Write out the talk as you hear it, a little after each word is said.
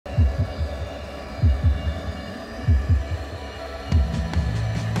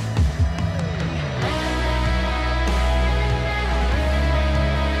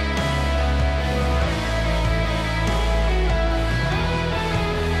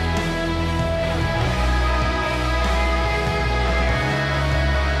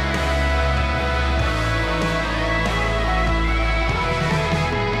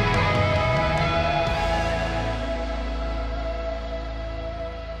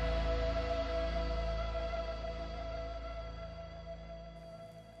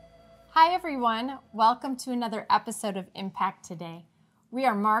Hi everyone, welcome to another episode of Impact Today. We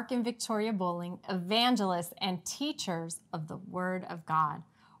are Mark and Victoria Bowling, evangelists and teachers of the Word of God.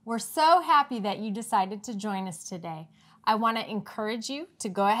 We're so happy that you decided to join us today. I want to encourage you to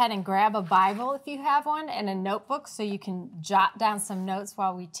go ahead and grab a Bible if you have one and a notebook so you can jot down some notes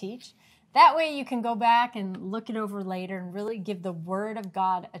while we teach. That way you can go back and look it over later and really give the Word of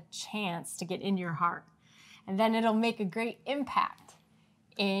God a chance to get in your heart. And then it'll make a great impact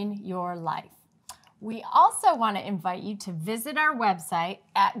in your life. We also want to invite you to visit our website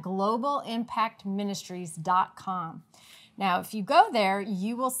at globalimpactministries.com. Now, if you go there,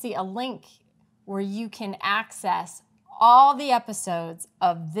 you will see a link where you can access all the episodes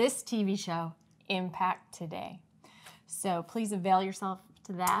of this TV show, Impact Today. So please avail yourself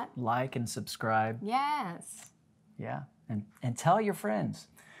to that. Like and subscribe. Yes. Yeah, and tell your friends.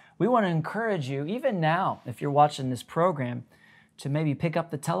 We want to encourage you, even now, if you're watching this program, to maybe pick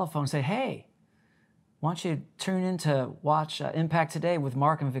up the telephone and say, hey, why don't you tune in to watch Impact Today with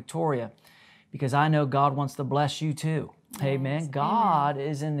Mark and Victoria? Because I know God wants to bless you too. Yes. Amen. God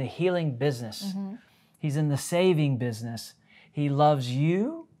is in the healing business. Mm-hmm. He's in the saving business. He loves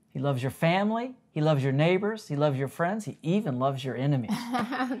you. He loves your family. He loves your neighbors. He loves your friends. He even loves your enemies.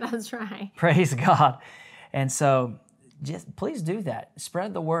 That's right. Praise God. And so just please do that.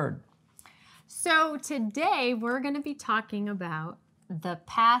 Spread the word. So today we're going to be talking about the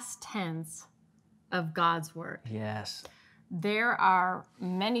past tense of God's Word. Yes. There are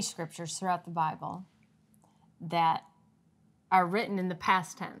many scriptures throughout the Bible that are written in the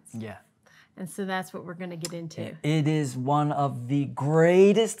past tense. Yeah. And so that's what we're going to get into. It is one of the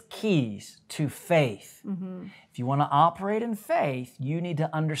greatest keys to faith. Mm-hmm. If you want to operate in faith, you need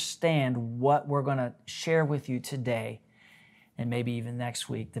to understand what we're going to share with you today and maybe even next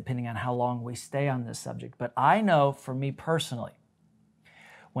week, depending on how long we stay on this subject. But I know for me personally,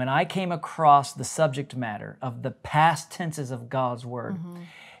 when I came across the subject matter of the past tenses of God's Word, mm-hmm.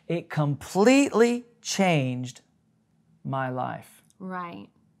 it completely changed my life. Right.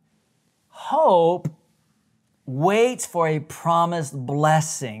 Hope waits for a promised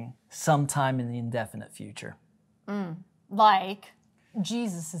blessing sometime in the indefinite future. Like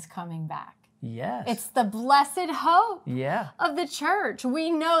Jesus is coming back. Yes. It's the blessed hope of the church. We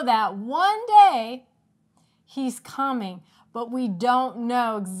know that one day He's coming, but we don't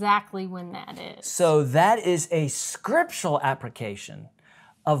know exactly when that is. So that is a scriptural application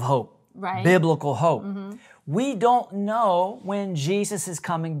of hope, right? Biblical hope. Mm-hmm. We don't know when Jesus is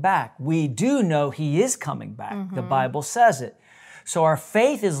coming back. We do know He is coming back. Mm-hmm. The Bible says it. So our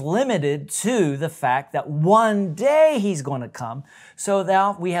faith is limited to the fact that one day He's going to come. So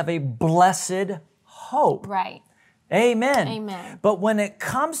now we have a blessed hope. Right. Amen. Amen. But when it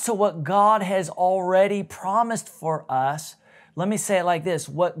comes to what God has already promised for us, let me say it like this,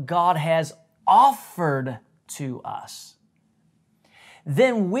 what God has offered to us,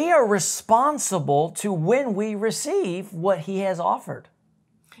 then we are responsible to when we receive what He has offered.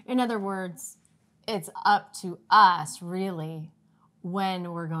 In other words, it's up to us, really,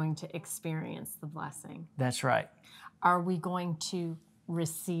 when we're going to experience the blessing. That's right. Are we going to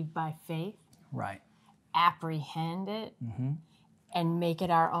receive by faith? Right. Apprehend it, mm-hmm. and make it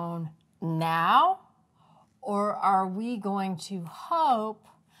our own now? Or are we going to hope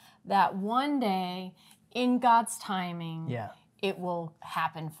that one day, in God's timing, it will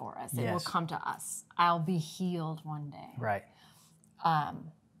happen for us. It will come to us. I'll be healed one day. Right.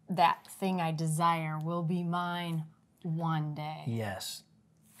 That thing I desire will be mine one day. Yes.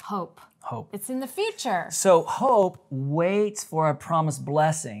 Hope. Hope. It's in the future. So hope waits for a promised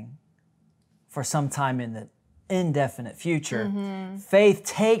blessing for some time in the indefinite future. Mm-hmm. Faith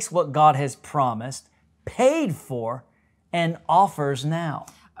takes what God has promised, paid for, and offers now.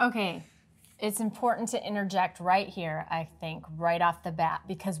 Okay. It's important to interject right here, I think, right off the bat,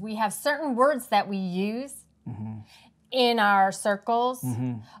 because we have certain words that we use mm-hmm. in our circles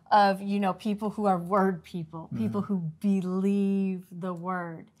mm-hmm. of, people who are word people, mm-hmm. people who believe the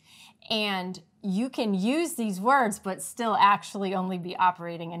word. And you can use these words, but still actually only be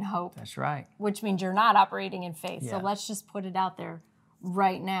operating in hope. That's right. Which means you're not operating in faith. Yeah. So let's just put it out there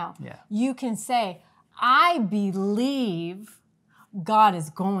right now. Yeah. You can say, I believe God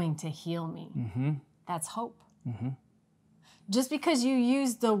is going to heal me. Mm-hmm. That's hope. Mm-hmm. Just because you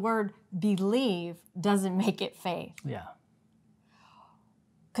use the word believe doesn't make it faith. Yeah.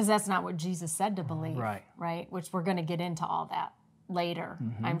 Because that's not what Jesus said to believe. Right. Which we're going to get into all that later,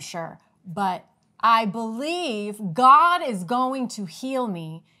 mm-hmm. I'm sure. But I believe God is going to heal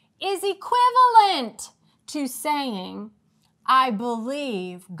me is equivalent to saying, I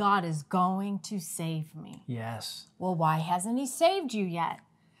believe God is going to save me. Yes. Well, why hasn't He saved you yet?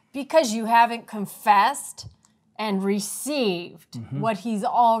 because you haven't confessed and received what he's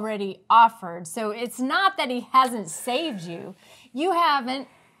already offered. So it's not that he hasn't saved you. You haven't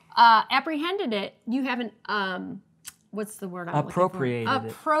apprehended it. You haven't, what's the word I'm looking for?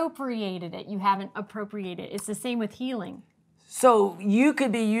 Appropriated it. You haven't appropriated it. It's the same with healing. So you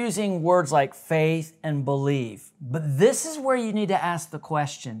could be using words like faith and believe, but this is where you need to ask the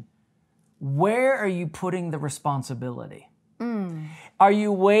question, where are you putting the responsibility? Are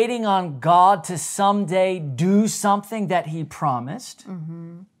you waiting on God to someday do something that he promised?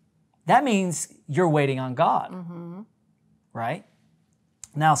 That means you're waiting on God, right?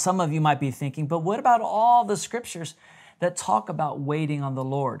 Now, some of you might be thinking, but what about all the scriptures that talk about waiting on the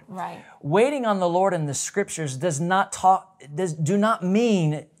Lord? Right. Waiting on the Lord in the scriptures do not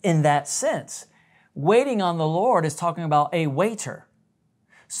mean in that sense. Waiting on the Lord is talking about a waiter,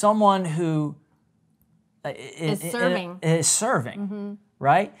 someone who is serving,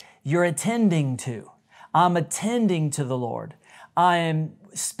 right? You're attending to. I'm attending to the Lord. I am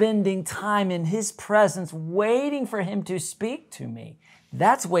spending time in his presence, waiting for him to speak to me.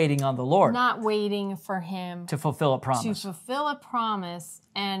 That's waiting on the Lord. Not waiting for him to fulfill a promise. To fulfill a promise.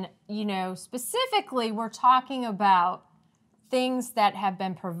 And, specifically, we're talking about things that have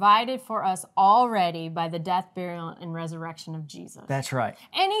been provided for us already by the death, burial, and resurrection of Jesus. That's right.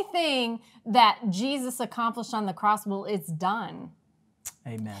 Anything that Jesus accomplished on the cross, well, it's done.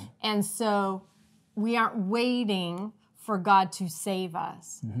 Amen. And so we aren't waiting for God to save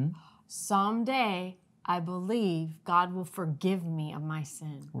us. Someday, I believe God will forgive me of my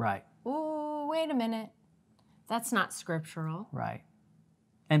sin. Right. Ooh, wait a minute. That's not scriptural. Right.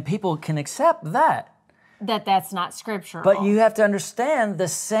 And people can accept that. That's not scriptural. But you have to understand, the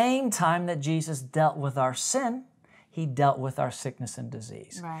same time that Jesus dealt with our sin, he dealt with our sickness and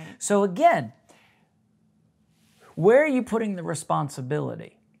disease. Right. So again, where are you putting the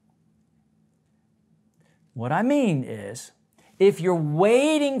responsibility? What I mean is, if you're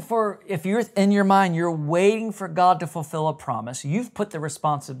in your mind, you're waiting for God to fulfill a promise, you've put the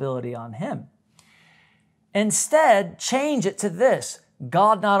responsibility on him. Instead, change it to this.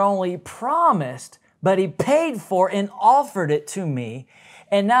 God not only promised, but he paid for and offered it to me.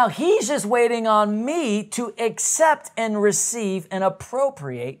 And now he's just waiting on me to accept and receive and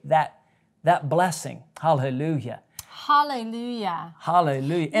appropriate that blessing. Hallelujah. Hallelujah.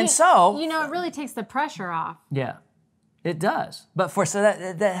 Hallelujah. And it really takes the pressure off. Yeah, it does. But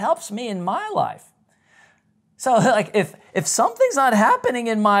that helps me in my life. So like if something's not happening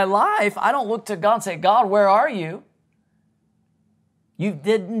in my life, I don't look to God and say, God, where are you? You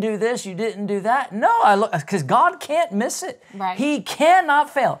didn't do this, you didn't do that. No, I look, because God can't miss it. Right. He cannot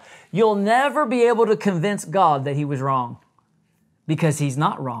fail. You'll never be able to convince God that he was wrong, because he's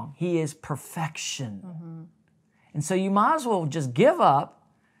not wrong. He is perfection. And so you might as well just give up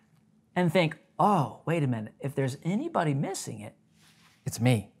and think, oh, wait a minute. If there's anybody missing it, it's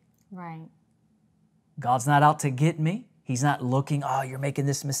me. Right. God's not out to get me. He's not looking, oh, you're making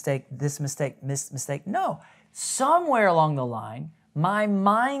this mistake. No, somewhere along the line, my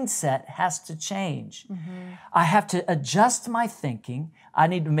mindset has to change. I have to adjust my thinking. I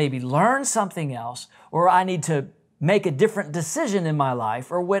need to maybe learn something else, or I need to make a different decision in my life,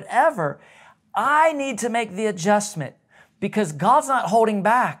 or whatever. I need to make the adjustment, because God's not holding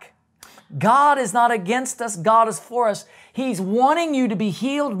back. God is not against us. God is for us. He's wanting you to be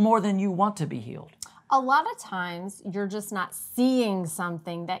healed more than you want to be healed. A lot of times, you're just not seeing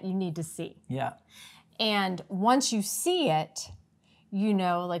something that you need to see. Yeah. And once you see it,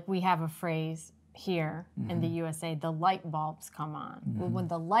 like we have a phrase here in the USA, the light bulbs come on. Well, when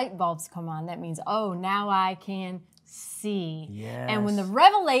the light bulbs come on, that means, oh, now I can see. Yes. And when the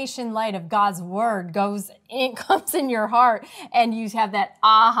revelation light of God's word comes in your heart, and you have that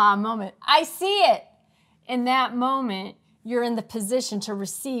aha moment, I see it. In that moment, you're in the position to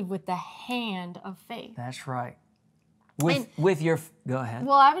receive with the hand of faith. That's right. Go ahead.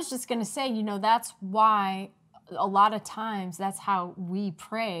 Well, I was just going to say, that's why a lot of times that's how we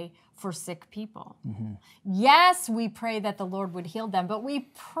pray for sick people. Yes, we pray that the Lord would heal them, but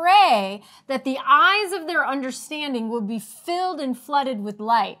we pray that the eyes of their understanding will be filled and flooded with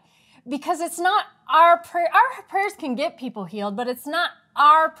light, because it's not our prayer. Our prayers can get people healed, but it's not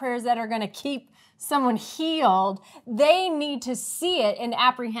our prayers that are going to keep someone healed. They need to see it and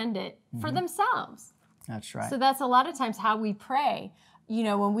apprehend it for themselves. That's right. So that's a lot of times how we pray.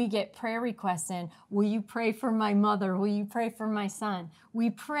 When we get prayer requests in, will you pray for my mother? Will you pray for my son? We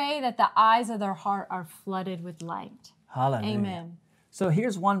pray that the eyes of their heart are flooded with light. Hallelujah. Amen. So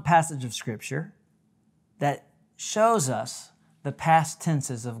here's one passage of scripture that shows us the past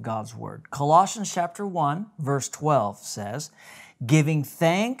tenses of God's word. Colossians chapter 1, verse 12 says, giving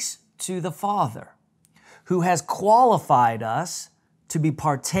thanks to the Father, who has qualified us to be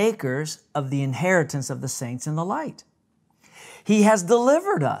partakers of the inheritance of the saints in the light. He has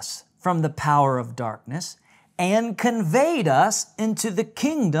delivered us from the power of darkness and conveyed us into the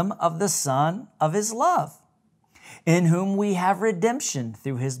kingdom of the Son of His love, in whom we have redemption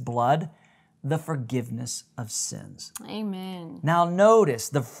through His blood, the forgiveness of sins. Amen. Now notice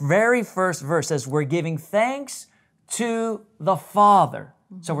the very first verse says we're giving thanks to the Father.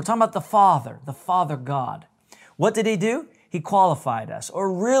 So we're talking about the Father God. What did He do? He qualified us.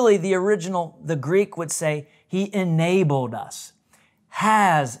 Or really the Greek would say He enabled us,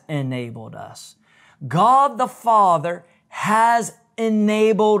 has enabled us. God the Father has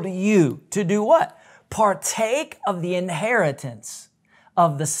enabled you to do what? Partake of the inheritance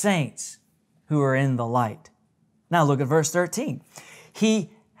of the saints who are in the light. Now look at verse 13.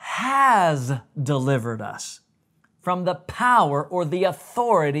 He has delivered us from the power or the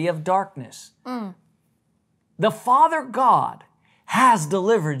authority of darkness. The Father God has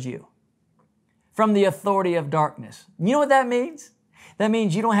delivered you from the authority of darkness. You know what that means? That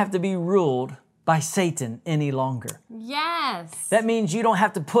means you don't have to be ruled by Satan any longer. Yes. That means you don't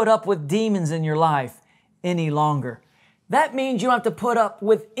have to put up with demons in your life any longer. That means you don't have to put up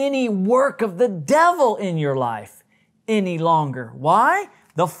with any work of the devil in your life any longer. Why?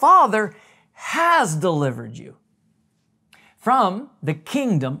 The Father has delivered you from the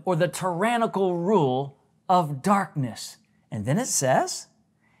kingdom or the tyrannical rule of darkness. And then it says,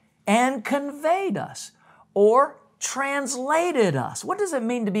 and conveyed us or translated us. What does it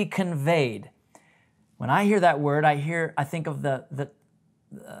mean to be conveyed? When I hear that word, I think of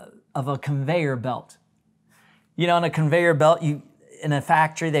of a conveyor belt. You know, on a conveyor belt, in a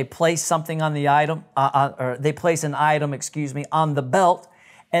factory, they place something on the item, or they place an item, on the belt,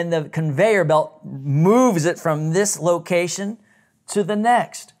 and the conveyor belt moves it from this location to the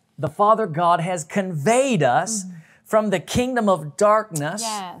next. The Father God has conveyed us from the kingdom of darkness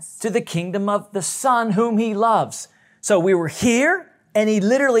to the kingdom of the Son whom He loves. So we were here, and He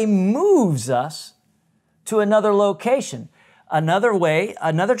literally moves us to another location.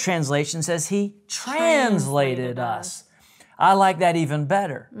 Another translation says He translated us. I like that even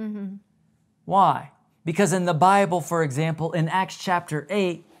better. Why? Because in the Bible, for example, in Acts chapter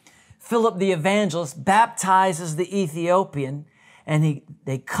 8, Philip the evangelist baptizes the Ethiopian, and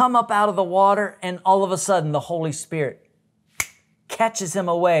they come up out of the water, and all of a sudden the Holy Spirit catches him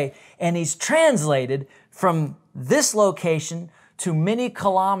away, and he's translated from this location to many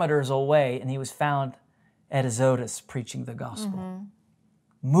kilometers away, and he was found at Azotus preaching the gospel.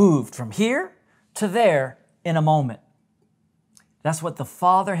 Moved from here to there in a moment. That's what the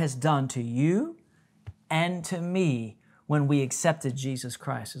Father has done to you and to me when we accepted Jesus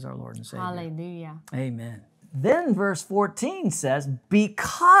Christ as our Lord and Savior. Hallelujah. Amen. Then verse 14 says,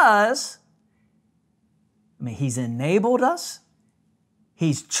 because, He's enabled us,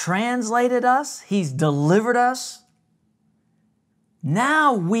 He's translated us, He's delivered us.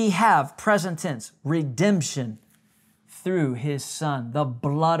 Now we have, present tense, redemption through His Son, the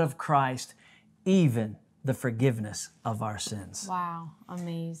blood of Christ, even the forgiveness of our sins. Wow,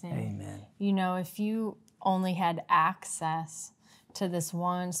 amazing. Amen. You know, if you only had access to this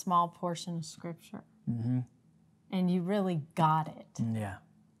one small portion of Scripture, and you really got it, Yeah,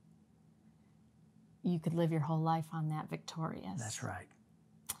 you could live your whole life on that victorious. that's right.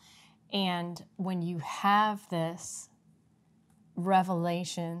 And when you have this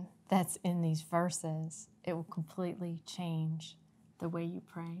revelation that's in these verses, it will completely change the way you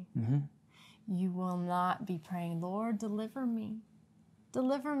pray. You will not be praying, Lord, deliver me.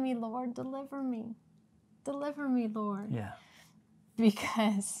 Deliver me, Lord, deliver me. Deliver me, Lord. Yeah.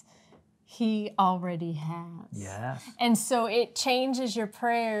 Because He already has. Yes. And so it changes your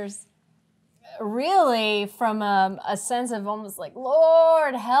prayers really from a sense of almost like,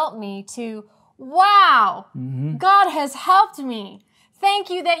 Lord, help me, to, wow, God has helped me. Thank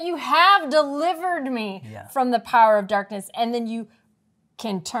you that you have delivered me from the power of darkness. And then you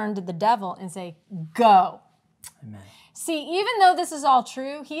can turn to the devil and say, go. Amen. See, even though this is all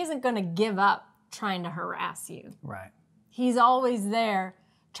true, He isn't going to give up trying to harass you. Right. He's always there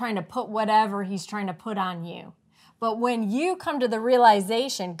trying to put whatever He's trying to put on you. But when you come to the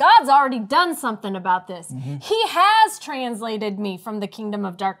realization, God's already done something about this. He has translated me from the kingdom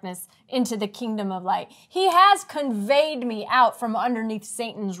of darkness into the kingdom of light. He has conveyed me out from underneath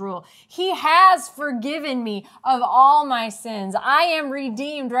Satan's rule. He has forgiven me of all my sins. I am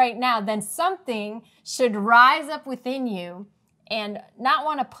redeemed right now. Then something should rise up within you and not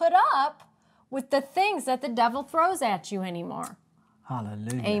want to put up with the things that the devil throws at you anymore.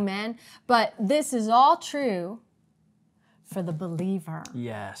 Hallelujah. Amen. But this is all true for the believer.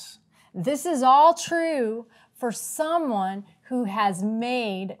 Yes. This is all true for someone who has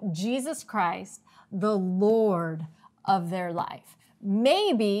made Jesus Christ the Lord of their life.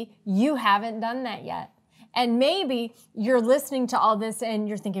 Maybe you haven't done that yet. And maybe you're listening to all this and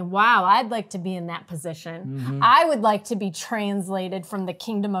you're thinking, wow, I'd like to be in that position. I would like to be translated from the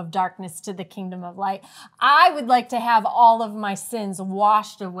kingdom of darkness to the kingdom of light. I would like to have all of my sins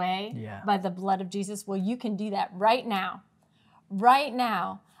washed away by the blood of Jesus. Well, you can do that right now. Right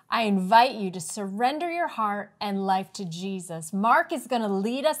now, I invite you to surrender your heart and life to Jesus. Mark is going to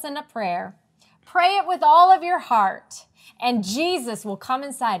lead us in a prayer. Pray it with all of your heart, and Jesus will come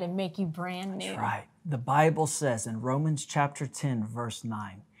inside and make you brand new. That's right. The Bible says in Romans chapter 10, verse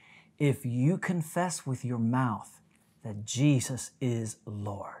 9, if you confess with your mouth that Jesus is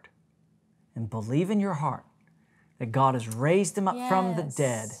Lord and believe in your heart that God has raised him up from the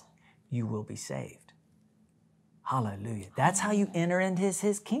dead, you will be saved. Hallelujah. That's how you enter into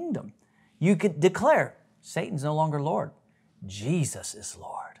his kingdom. You could declare, Satan's no longer Lord. Jesus is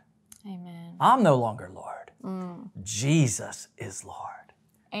Lord. Amen. I'm no longer Lord. Jesus is Lord.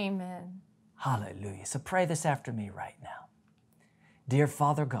 Amen. Hallelujah. So pray this after me right now. Dear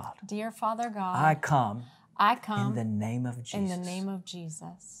Father God. Dear Father God. I come in the name of Jesus. In the name of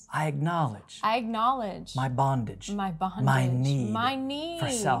Jesus. I acknowledge my bondage, my need for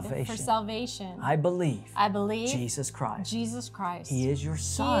salvation. I believe Jesus Christ. He is your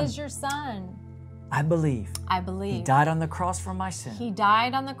Son. He is your Son. I believe. He died on the cross for my sin. He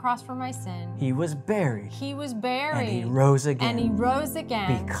died on the cross for my sin. He was buried. He was buried. And he rose again. And he rose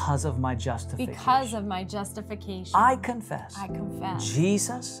again. Because of my justification. Because of my justification. I confess.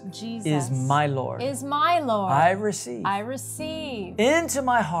 Jesus is my Lord. Is my Lord. I receive. Into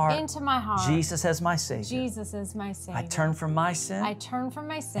my heart. Jesus as my Savior. Jesus is my Savior. I turn from my sin.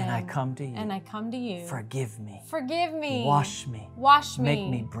 And I come to you. Forgive me. Wash me. Make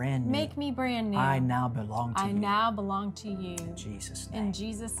me brand new. I now belong to you. In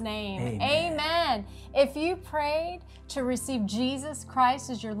Jesus' name. Amen. Amen. If you prayed to receive Jesus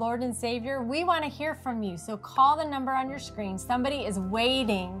Christ as your Lord and Savior, we want to hear from you. So call the number on your screen. Somebody is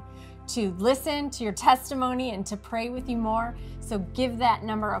waiting to listen to your testimony and to pray with you more. So give that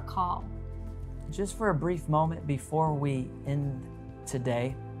number a call. Just for a brief moment before we end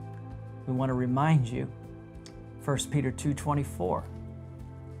today, we want to remind you, 1 Peter 2:24.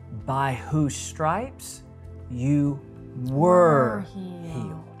 By whose stripes you were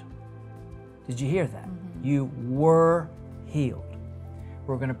healed. Did you hear that? You were healed.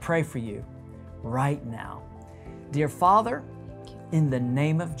 We're going to pray for you right now. Dear Father, in the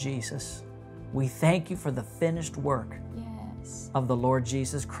name of Jesus, we thank you for the finished work of the Lord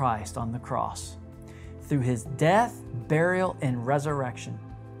Jesus Christ on the cross. Through his death, burial, and resurrection,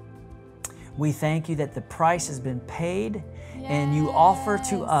 we thank you that the price has been paid and you offer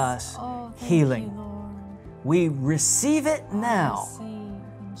to us healing. We receive it now.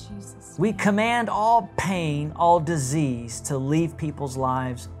 We command all pain, all disease to leave people's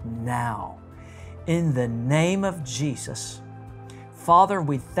lives now. In the name of Jesus. Father,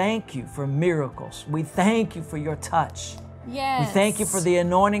 we thank you for miracles. We thank you for your touch. We thank you for the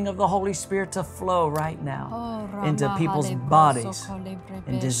anointing of the Holy Spirit to flow right now into people's bodies.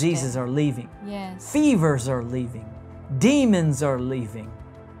 And diseases are leaving. Fevers are leaving. Demons are leaving.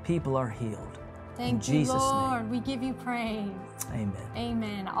 People are healed. Thank you, Lord. We give you praise. Amen.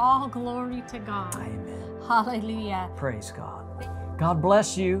 Amen. All glory to God. Amen. Hallelujah. Praise God. God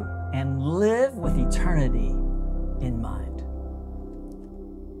bless you and live with eternity in mind.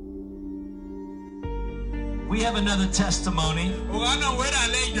 We have another testimony.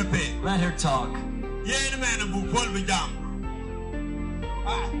 Let her talk.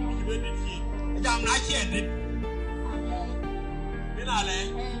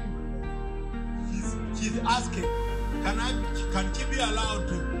 She's asking, can she be allowed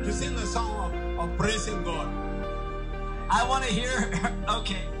to sing a song of praising God? I want to hear her.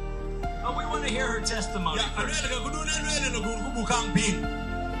 Okay. But we want to hear her testimony first.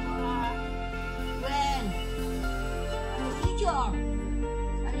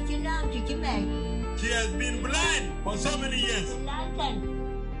 She has been blind for so many years.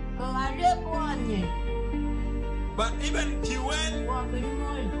 But even she went,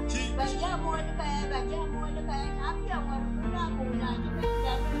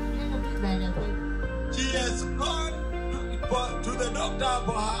 she has gone to the doctor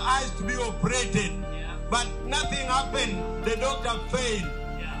for her eyes to be operated. But nothing happened. The doctor failed.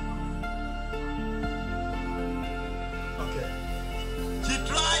 She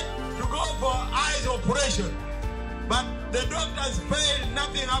tried to go for eyes operation, but the doctors failed.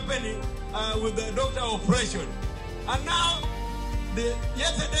 Nothing happening with the doctor operation. And now,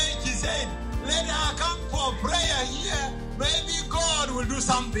 yesterday she said, let her come for prayer here. Maybe God will do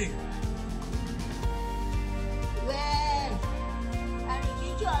something.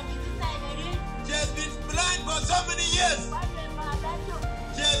 She has been blind for so many years.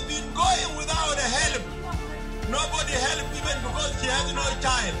 She has been going without help. Nobody helped even because she has no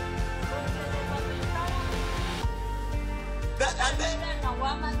child. And then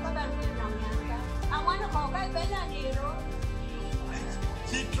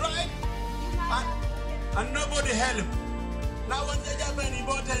she tried and nobody helped. Now when you have any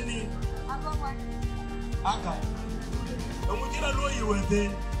botany, okay. And we get a lawyer with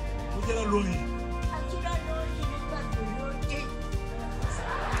it. We get a lawyer.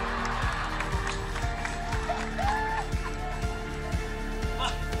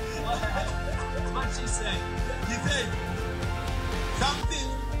 What'd she say? She said something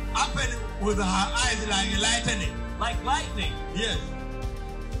happened with her eyes like lightning. Like lightning. Yes.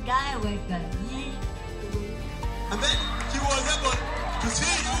 And then she was able to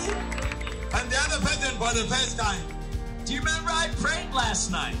see you and the other person for the first time. Do you remember I prayed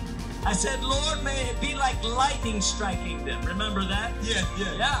last night? I said, Lord, may it be like lightning striking them. Remember that? Yes,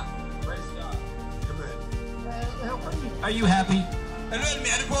 yes. Yeah. Praise God. Amen. Are you happy? Hello,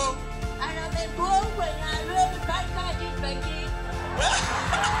 Miaripo.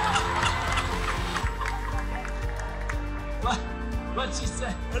 What'd she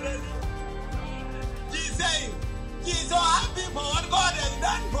say? She's saying she's so happy for what God has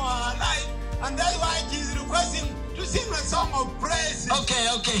done for her life, and that's why she's requesting to sing a song of praise.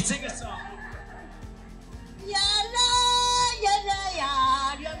 Okay, sing a song.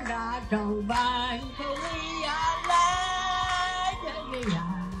 The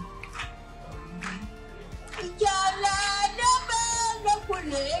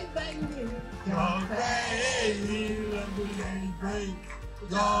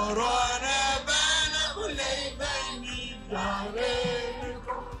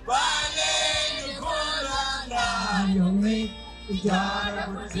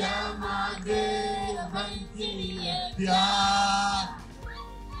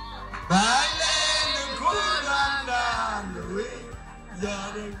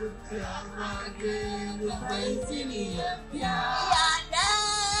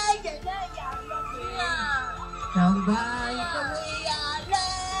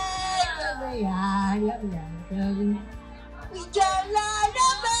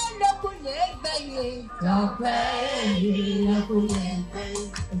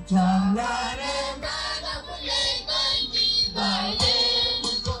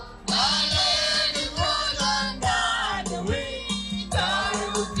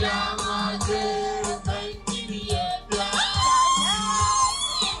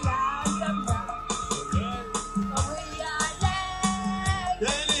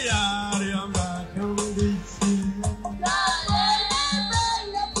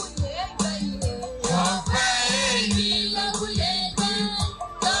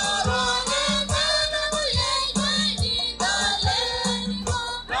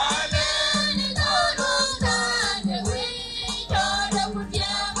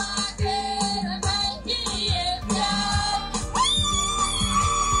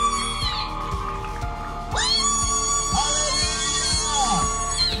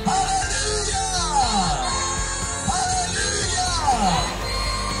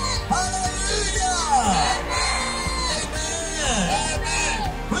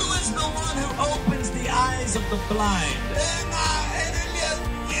blind.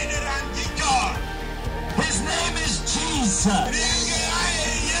 His name is Jesus.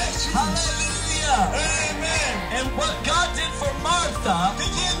 Hallelujah. Amen. And what God did for Martha,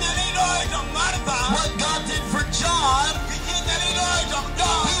 what God did for John, He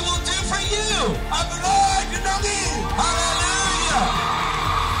will do for you. Hallelujah.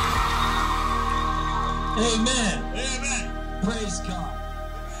 Amen. Amen. Praise God.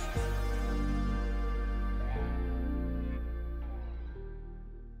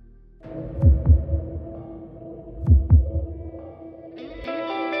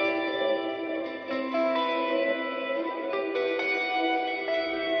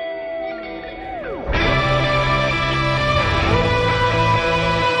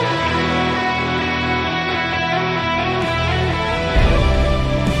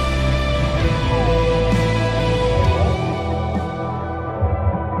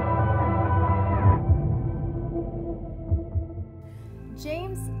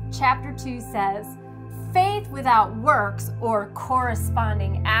 James chapter 2 says, faith without works or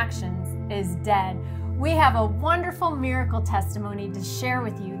corresponding actions is dead. We have a wonderful miracle testimony to share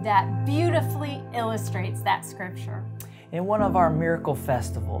with you that beautifully illustrates that scripture. In one of our miracle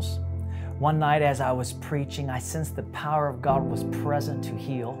festivals, one night as I was preaching, I sensed the power of God was present to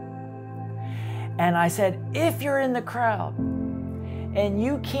heal. And I said, if you're in the crowd and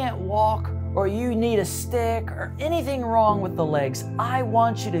you can't walk or you need a stick or anything wrong with the legs, I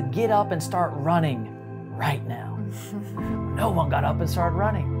want you to get up and start running right now. No one got up and started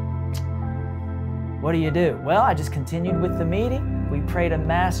running. What do? Well, I just continued with the meeting. We prayed a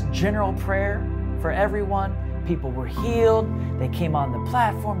mass general prayer for everyone. People were healed. They came on the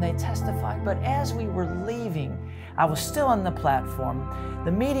platform. They testified. But as we were leaving, I was still on the platform.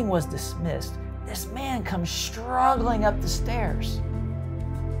 The meeting was dismissed. This man comes struggling up the stairs,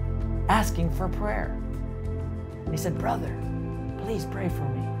 asking for prayer. He said, brother, please pray for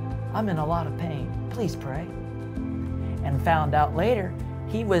me. I'm in a lot of pain. Please pray. And found out later,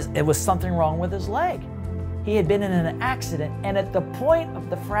 it was something wrong with his leg. He had been in an accident, and at the point of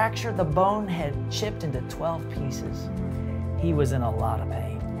the fracture, the bone had chipped into 12 pieces. He was in a lot of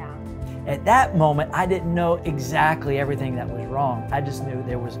pain. Yeah. At that moment, I didn't know exactly everything that was wrong. I just knew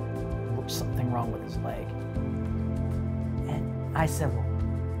there was something wrong with his leg. And I said, well,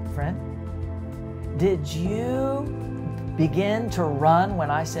 friend, did you begin to run when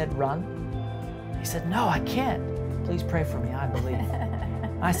I said run? He said, no, I can't. Please pray for me, I believe.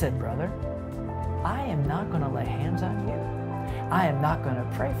 I said, brother, I am not going to lay hands on you. I am not going to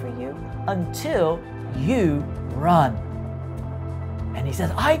pray for you until you run. And he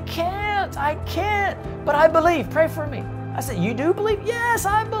says, I can't, but I believe, pray for me. I said, you do believe? Yes,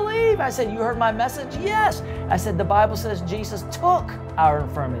 I believe. I said, you heard my message? Yes. I said, the Bible says Jesus took our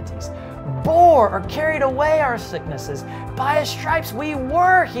infirmities, bore or carried away our sicknesses. By his stripes we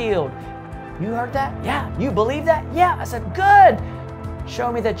were healed. You heard that? Yeah. You believe that? Yeah. I said, good.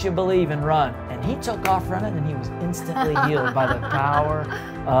 Show me that you believe and run. And he took off running and he was instantly healed by the power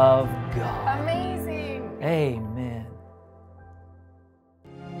of God. Amazing. Amen.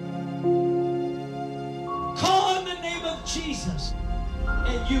 Call on the name of Jesus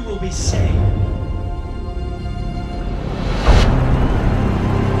and you will be saved.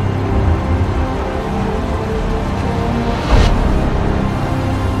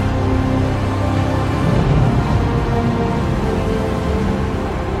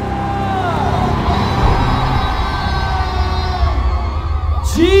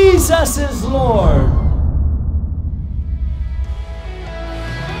 Jesus is Lord.